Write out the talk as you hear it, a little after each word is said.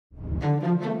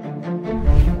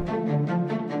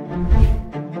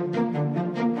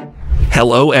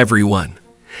Hello everyone!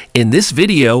 In this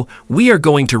video, we are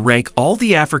going to rank all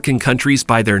the African countries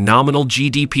by their nominal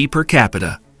GDP per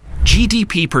capita.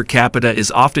 GDP per capita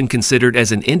is often considered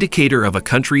as an indicator of a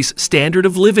country's standard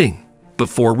of living.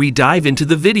 Before we dive into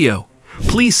the video,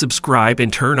 please subscribe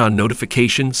and turn on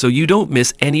notifications so you don't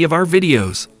miss any of our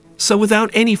videos. So without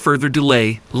any further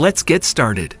delay, let's get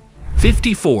started.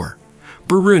 54.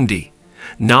 Burundi.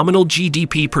 Nominal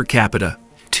GDP per capita,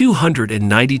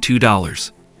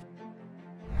 $292.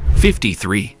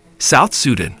 53. South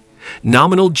Sudan.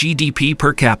 Nominal GDP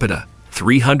per capita,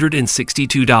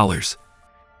 $362.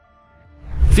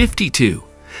 52.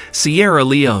 Sierra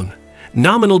Leone.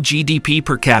 Nominal GDP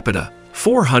per capita,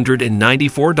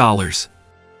 $494.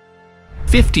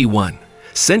 51.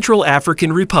 Central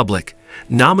African Republic.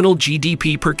 Nominal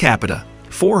GDP per capita,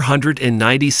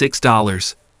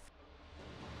 $496.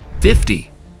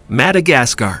 50.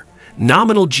 Madagascar.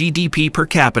 Nominal GDP per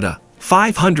capita,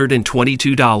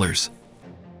 $522.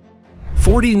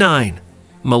 49.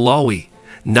 Malawi.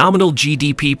 Nominal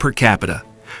GDP per capita,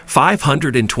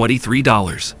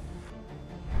 $523.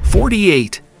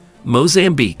 48.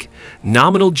 Mozambique.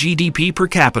 Nominal GDP per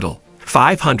capita,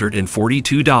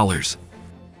 $542.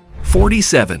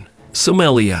 47.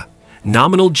 Somalia.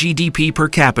 Nominal GDP per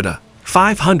capita,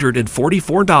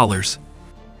 $544.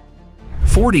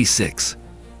 46.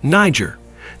 Niger.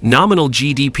 Nominal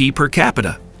GDP per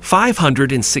capita,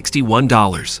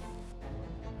 $561.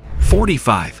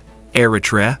 45.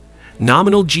 Eritrea.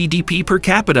 Nominal GDP per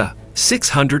capita,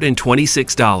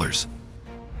 $626.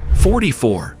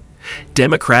 44.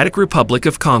 Democratic Republic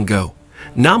of Congo.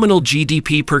 Nominal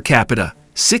GDP per capita,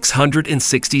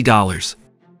 $660.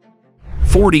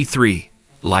 43.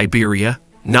 Liberia.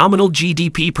 Nominal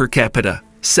GDP per capita,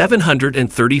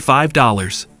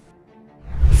 $735.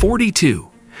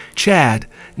 42. Chad.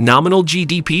 Nominal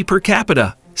GDP per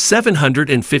capita,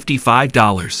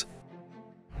 $755.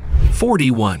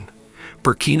 41.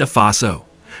 Burkina Faso.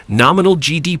 Nominal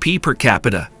GDP per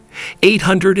capita,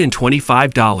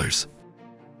 $825.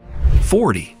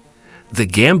 40. The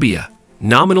Gambia.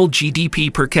 Nominal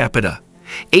GDP per capita,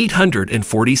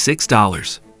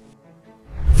 $846.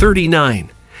 39.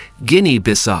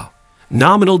 Guinea-Bissau.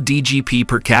 Nominal DGP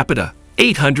per capita,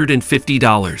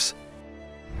 $850.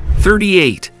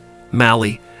 38.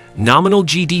 Mali. Nominal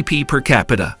GDP per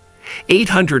capita,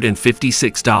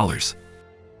 $856.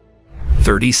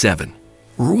 37.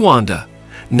 Rwanda.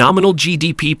 Nominal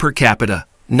GDP per capita,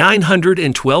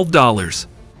 $912.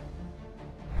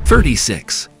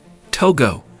 36.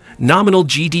 Togo. Nominal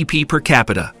GDP per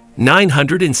capita,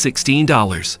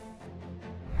 $916.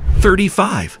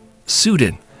 35.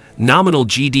 Sudan. Nominal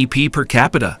GDP per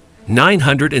capita,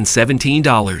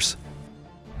 $917.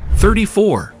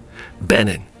 34.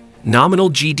 Benin. Nominal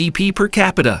GDP per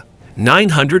capita,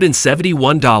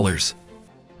 $971.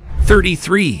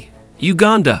 33.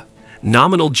 Uganda.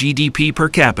 Nominal GDP per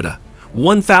capita,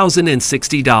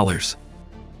 $1,060.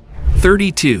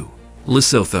 32.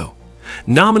 Lesotho.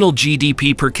 Nominal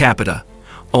GDP per capita,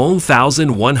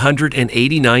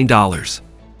 $1,189.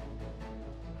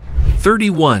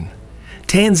 31.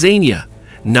 Tanzania.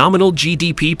 Nominal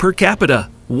GDP per capita,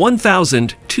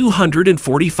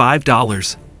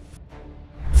 $1,245.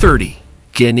 30.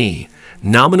 Guinea.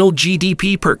 Nominal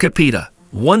GDP per capita,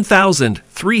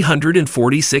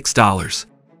 $1,346.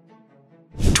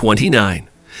 29.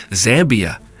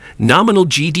 Zambia. Nominal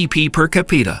GDP per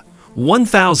capita,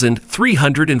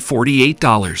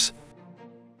 $1,348.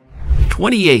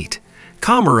 28.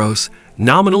 Comoros.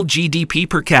 Nominal GDP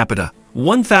per capita,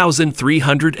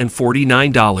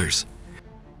 $1,349.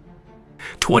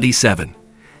 27.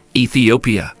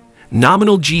 Ethiopia.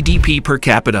 Nominal GDP per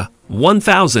capita,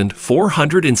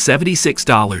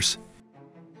 $1,476.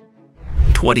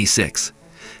 26.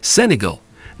 Senegal.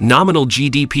 Nominal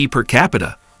GDP per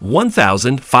capita,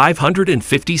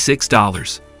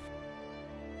 $1,556.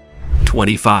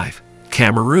 25.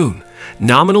 Cameroon.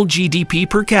 Nominal GDP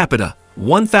per capita,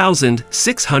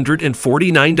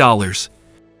 $1,649.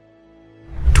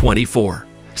 24.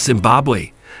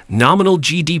 Zimbabwe. Nominal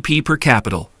GDP per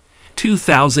capita,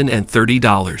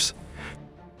 $2,030.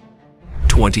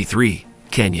 23.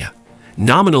 Kenya.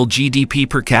 Nominal GDP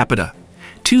per capita,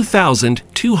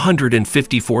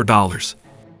 $2,254.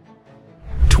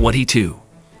 22.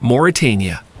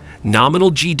 Mauritania.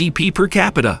 Nominal GDP per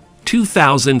capita,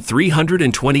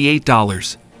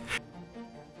 $2,328.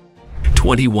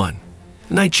 21.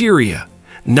 Nigeria.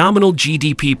 Nominal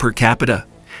GDP per capita,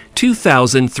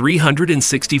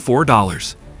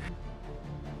 $2,364.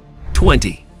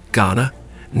 20. Ghana.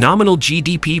 Nominal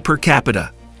GDP per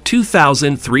capita,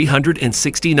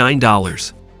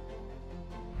 $2,369.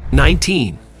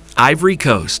 19. Ivory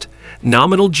Coast.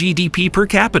 Nominal GDP per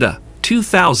capita,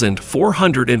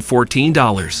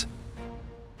 $2,414.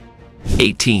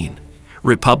 18.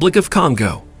 Republic of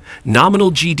Congo.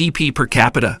 Nominal GDP per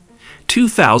capita,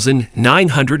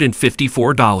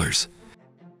 $2,954.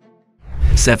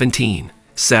 17.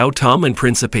 Sao Tome and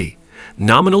Principe.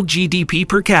 Nominal GDP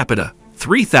per capita,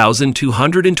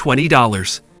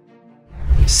 $3,220.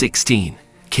 16.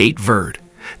 Cape Verde.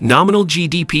 Nominal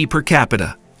GDP per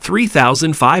capita,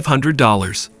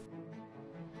 $3,500.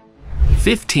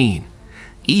 15.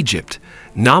 Egypt.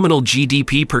 Nominal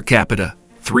GDP per capita,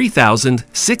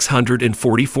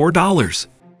 $3,644.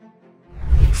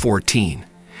 14.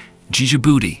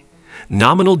 Djibouti.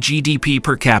 Nominal GDP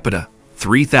per capita,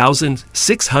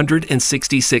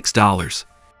 $3,666.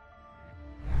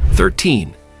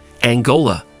 13.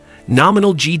 Angola.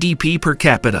 Nominal GDP per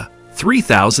capita,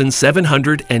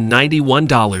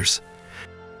 $3,791.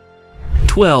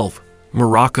 12.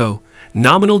 Morocco.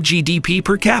 Nominal GDP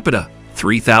per capita,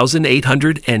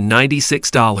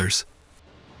 $3,896.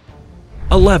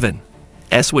 11.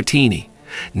 Eswatini.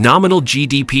 Nominal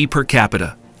GDP per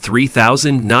capita,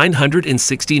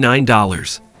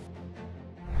 $3,969.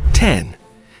 10.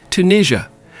 Tunisia.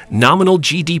 Nominal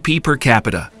GDP per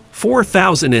capita,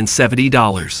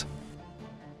 $4,070.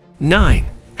 9.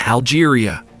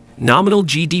 Algeria. Nominal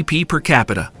GDP per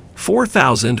capita,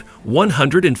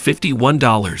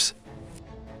 $4,151.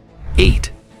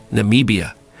 8.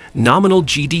 Namibia. Nominal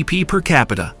GDP per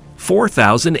capita,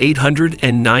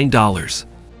 $4,809.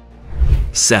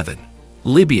 7.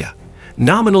 Libya.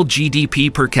 Nominal GDP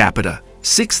per capita,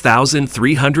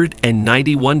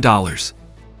 $6,391.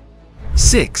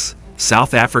 6.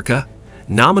 South Africa.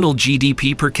 Nominal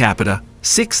GDP per capita,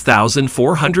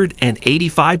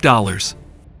 $6,485.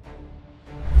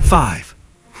 5.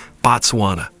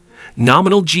 Botswana.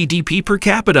 Nominal GDP per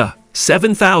capita,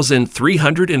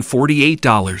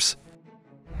 $7,348.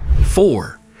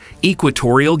 4.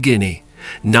 Equatorial Guinea.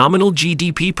 Nominal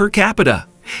GDP per capita,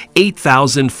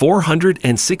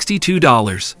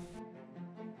 $8,462.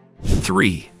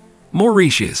 3.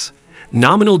 Mauritius.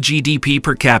 Nominal GDP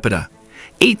per capita,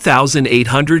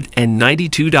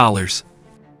 $8,892.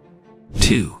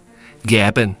 2.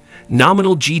 Gabon.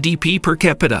 Nominal GDP per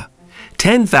capita,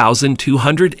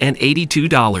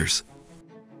 $10,282.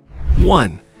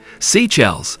 1.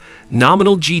 Seychelles.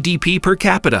 Nominal GDP per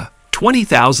capita,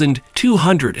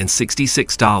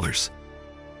 $20,266.